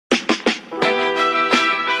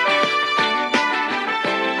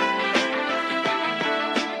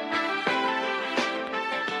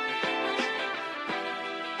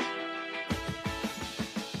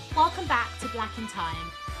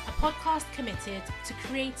podcast committed to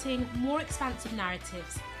creating more expansive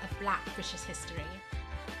narratives of Black British history.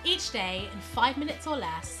 Each day, in 5 minutes or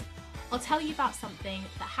less, I'll tell you about something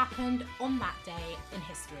that happened on that day in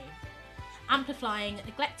history, amplifying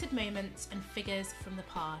neglected moments and figures from the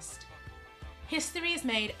past. History is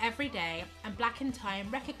made every day, and Black in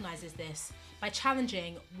Time recognises this by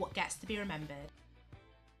challenging what gets to be remembered.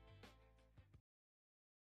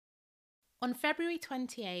 On February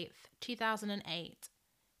 28th, 2008,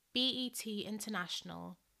 BET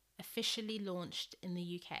International officially launched in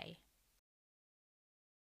the UK.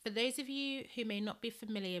 For those of you who may not be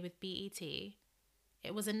familiar with BET,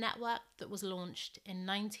 it was a network that was launched in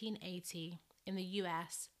 1980 in the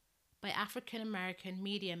US by African-American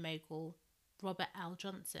media mogul Robert L.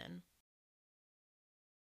 Johnson.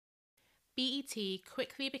 BET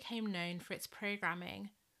quickly became known for its programming,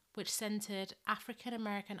 which centered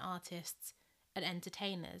African-American artists and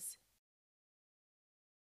entertainers.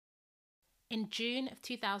 In June of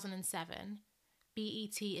 2007,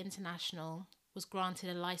 BET International was granted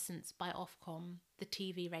a license by Ofcom, the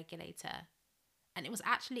TV regulator, and it was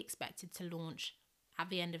actually expected to launch at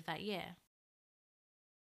the end of that year.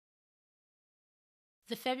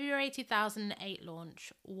 The February 2008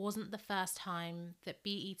 launch wasn't the first time that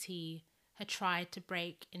BET had tried to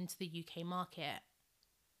break into the UK market.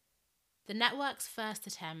 The network's first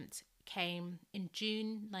attempt came in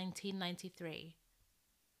June 1993,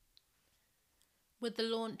 with the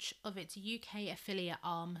launch of its UK affiliate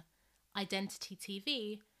arm, Identity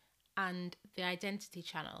TV, and the Identity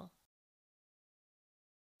Channel.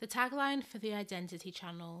 The tagline for the Identity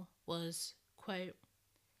Channel was, quote,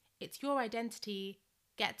 "It's your identity,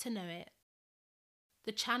 get to know it."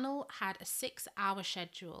 The channel had a 6-hour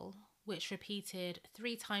schedule, which repeated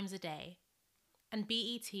 3 times a day, and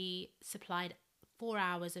BET supplied 4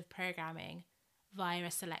 hours of programming via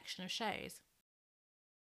a selection of shows.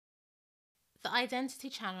 The Identity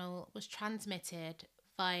Channel was transmitted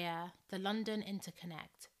via the London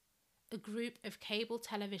Interconnect, a group of cable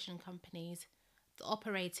television companies that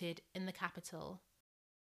operated in the capital.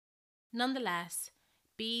 Nonetheless,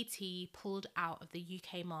 BET pulled out of the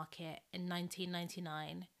UK market in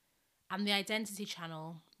 1999, and the Identity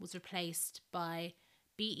Channel was replaced by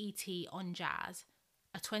BET On Jazz,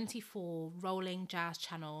 a 24 rolling jazz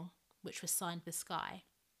channel which was signed with Sky,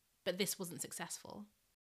 but this wasn't successful.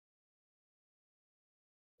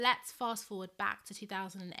 Let's fast forward back to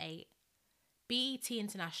 2008. BET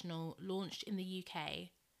International launched in the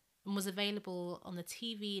UK and was available on the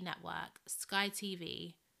TV network Sky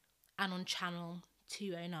TV and on channel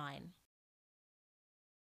 209.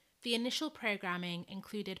 The initial programming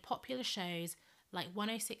included popular shows like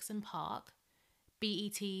 106 & Park,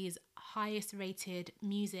 BET's highest rated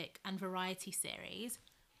music and variety series,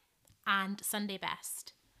 and Sunday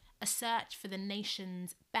Best, a search for the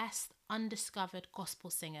nation's best undiscovered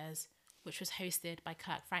gospel singers, which was hosted by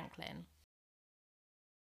Kirk Franklin.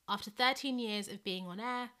 After 13 years of being on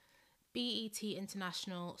air, BET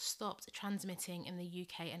International stopped transmitting in the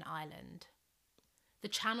UK and Ireland. The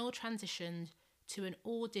channel transitioned to an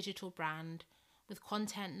all-digital brand, with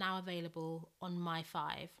content now available on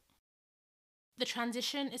My5. The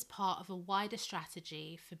transition is part of a wider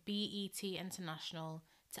strategy for BET International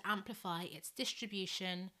to amplify its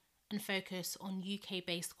distribution and focus on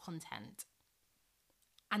UK-based content.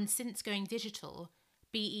 And since going digital,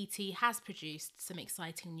 BET has produced some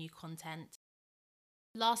exciting new content.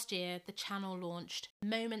 Last year, the channel launched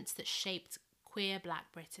Moments That Shaped Queer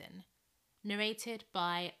Black Britain, narrated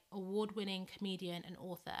by award-winning comedian and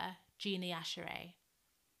author Jeannie Asheray.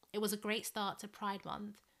 It was a great start to Pride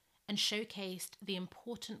Month and showcased the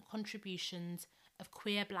important contributions of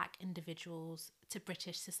queer Black individuals to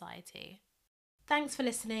British society. Thanks for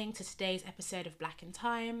listening to today's episode of Black in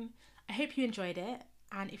Time. I hope you enjoyed it,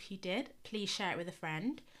 and if you did, please share it with a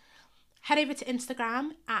friend. Head over to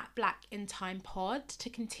Instagram at blackintimepod to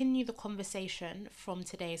continue the conversation from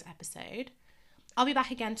today's episode. I'll be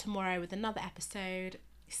back again tomorrow with another episode.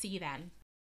 See you then.